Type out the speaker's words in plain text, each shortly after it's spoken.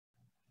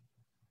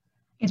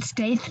It's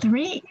day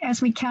 3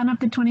 as we count up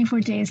the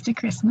 24 days to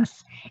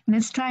Christmas, and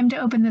it's time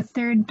to open the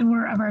third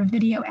door of our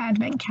video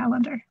Advent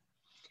calendar.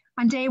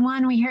 On day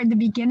 1, we heard the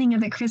beginning of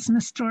the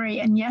Christmas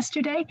story, and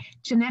yesterday,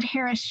 Jeanette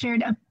Harris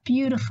shared a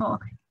beautiful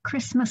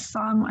Christmas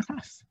song with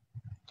us.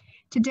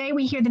 Today,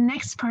 we hear the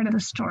next part of the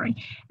story,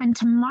 and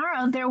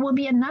tomorrow there will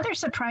be another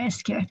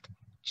surprise gift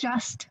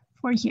just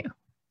for you.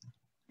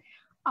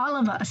 All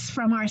of us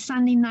from our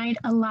Sunday Night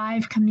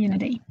Alive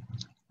community,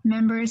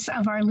 members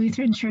of our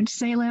Lutheran Church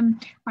Salem,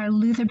 our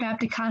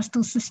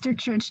Lutherbapticostal sister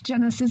church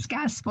Genesis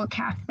Gospel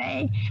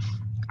Café,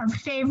 our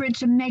favorite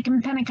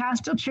Jamaican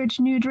Pentecostal Church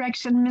New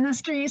Direction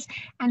Ministries,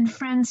 and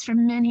friends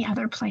from many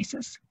other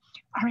places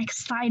are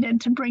excited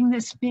to bring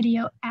this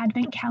video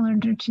Advent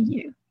calendar to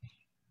you.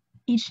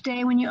 Each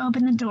day when you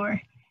open the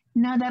door,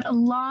 know that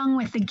along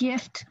with the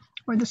gift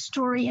or the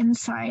story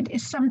inside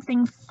is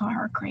something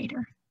far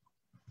greater.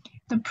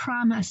 The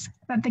promise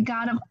that the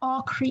God of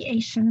all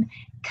creation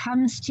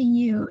comes to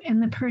you in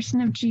the person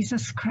of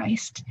Jesus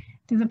Christ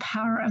through the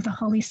power of the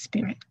Holy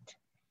Spirit.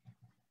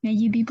 May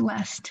you be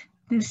blessed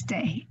this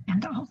day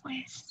and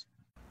always.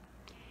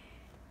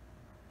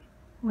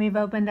 We've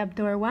opened up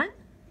door 1.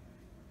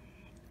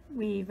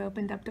 We've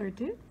opened up door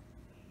 2.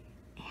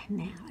 And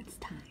now it's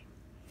time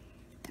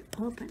to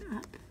open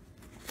up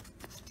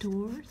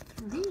door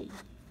 3.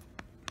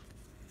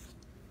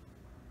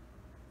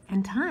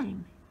 And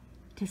time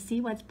to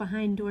see what's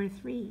behind door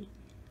 3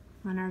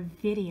 on our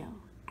video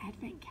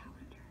Advent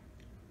calendar.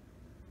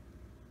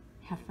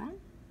 Have fun.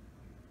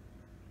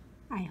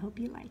 I hope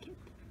you like it.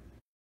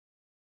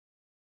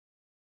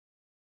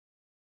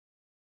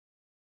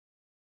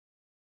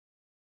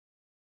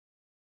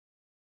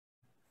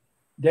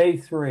 Day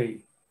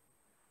 3.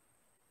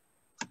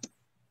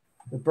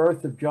 The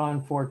birth of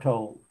John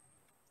foretold.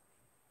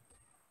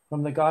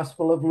 From the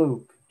Gospel of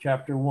Luke,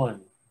 chapter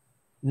 1.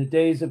 In the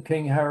days of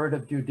King Herod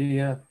of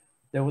Judea,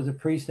 there was a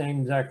priest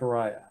named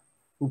Zechariah,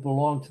 who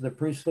belonged to the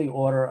priestly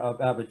order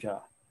of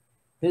Abijah.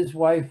 His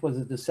wife was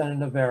a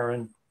descendant of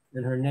Aaron,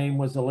 and her name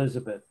was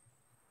Elizabeth.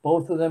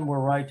 Both of them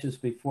were righteous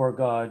before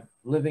God,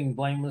 living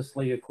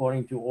blamelessly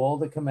according to all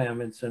the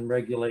commandments and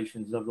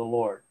regulations of the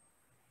Lord.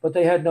 But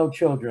they had no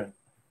children,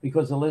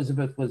 because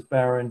Elizabeth was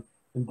barren,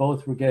 and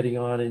both were getting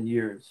on in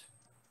years.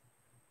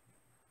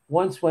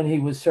 Once when he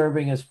was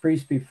serving as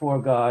priest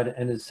before God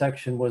and his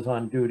section was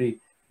on duty,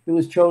 he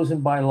was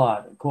chosen by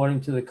lot, according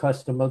to the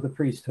custom of the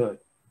priesthood,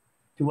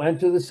 to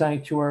enter the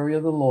sanctuary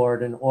of the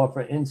Lord and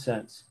offer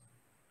incense.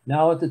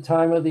 Now at the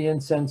time of the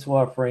incense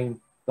offering,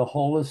 the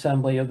whole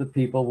assembly of the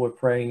people were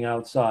praying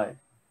outside.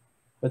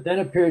 But then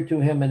appeared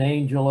to him an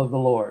angel of the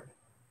Lord,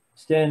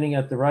 standing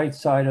at the right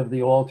side of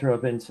the altar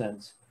of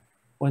incense.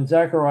 When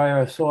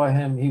Zechariah saw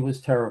him, he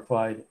was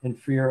terrified, and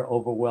fear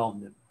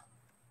overwhelmed him.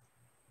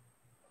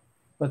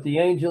 But the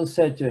angel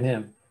said to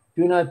him,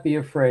 "Do not be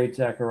afraid,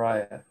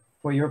 Zechariah,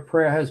 for your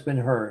prayer has been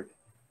heard.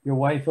 Your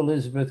wife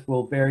Elizabeth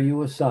will bear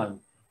you a son,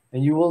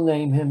 and you will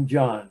name him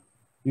John.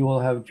 You will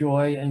have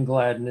joy and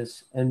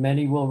gladness, and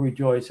many will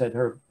rejoice at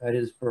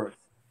his birth.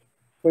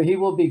 For he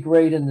will be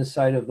great in the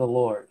sight of the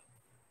Lord.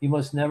 He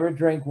must never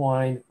drink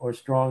wine or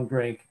strong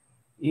drink.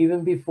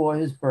 Even before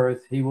his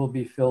birth, he will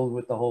be filled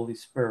with the Holy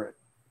Spirit.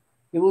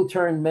 He will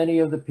turn many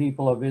of the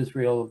people of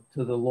Israel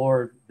to the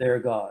Lord their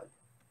God.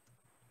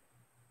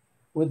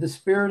 With the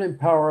spirit and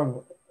power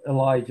of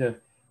Elijah,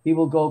 he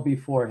will go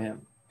before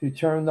him to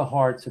turn the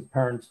hearts of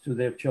parents to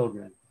their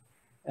children,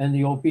 and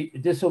the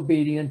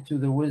disobedient to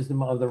the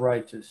wisdom of the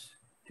righteous,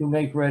 to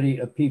make ready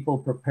a people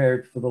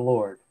prepared for the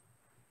Lord."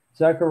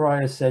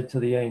 Zechariah said to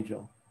the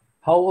angel,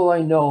 "How will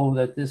I know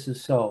that this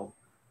is so?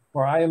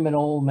 For I am an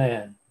old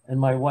man, and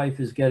my wife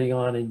is getting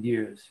on in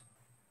years."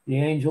 The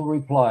angel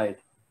replied,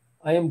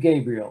 "I am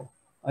Gabriel.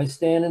 I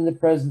stand in the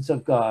presence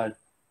of God,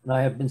 and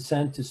I have been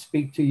sent to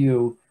speak to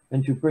you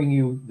and to bring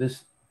you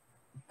this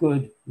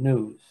good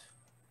news.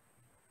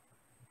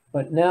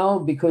 But now,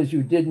 because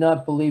you did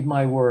not believe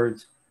my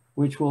words,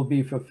 which will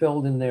be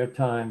fulfilled in their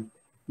time,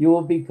 you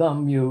will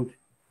become mute,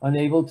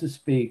 unable to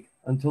speak,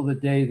 until the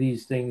day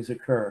these things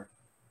occur."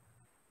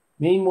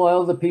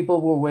 Meanwhile, the people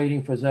were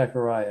waiting for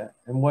Zechariah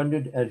and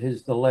wondered at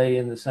his delay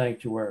in the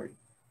sanctuary.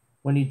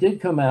 When he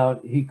did come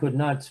out, he could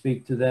not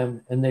speak to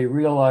them, and they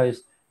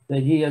realized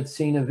that he had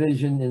seen a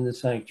vision in the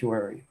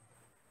sanctuary.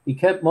 He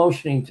kept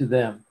motioning to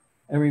them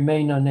and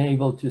remained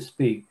unable to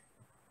speak.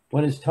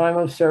 When his time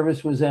of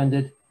service was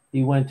ended,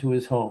 he went to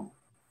his home.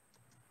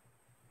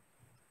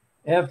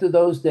 After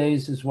those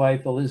days, his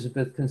wife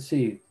Elizabeth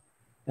conceived,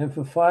 and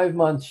for 5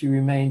 months she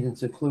remained in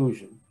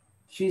seclusion.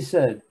 She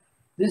said,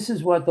 "This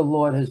is what the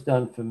Lord has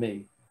done for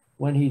me,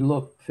 when he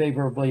looked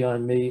favorably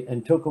on me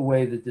and took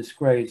away the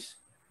disgrace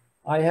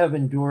I have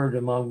endured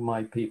among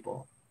my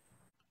people."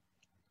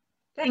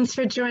 Thanks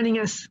for joining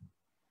us.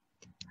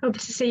 Hope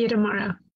to see you tomorrow.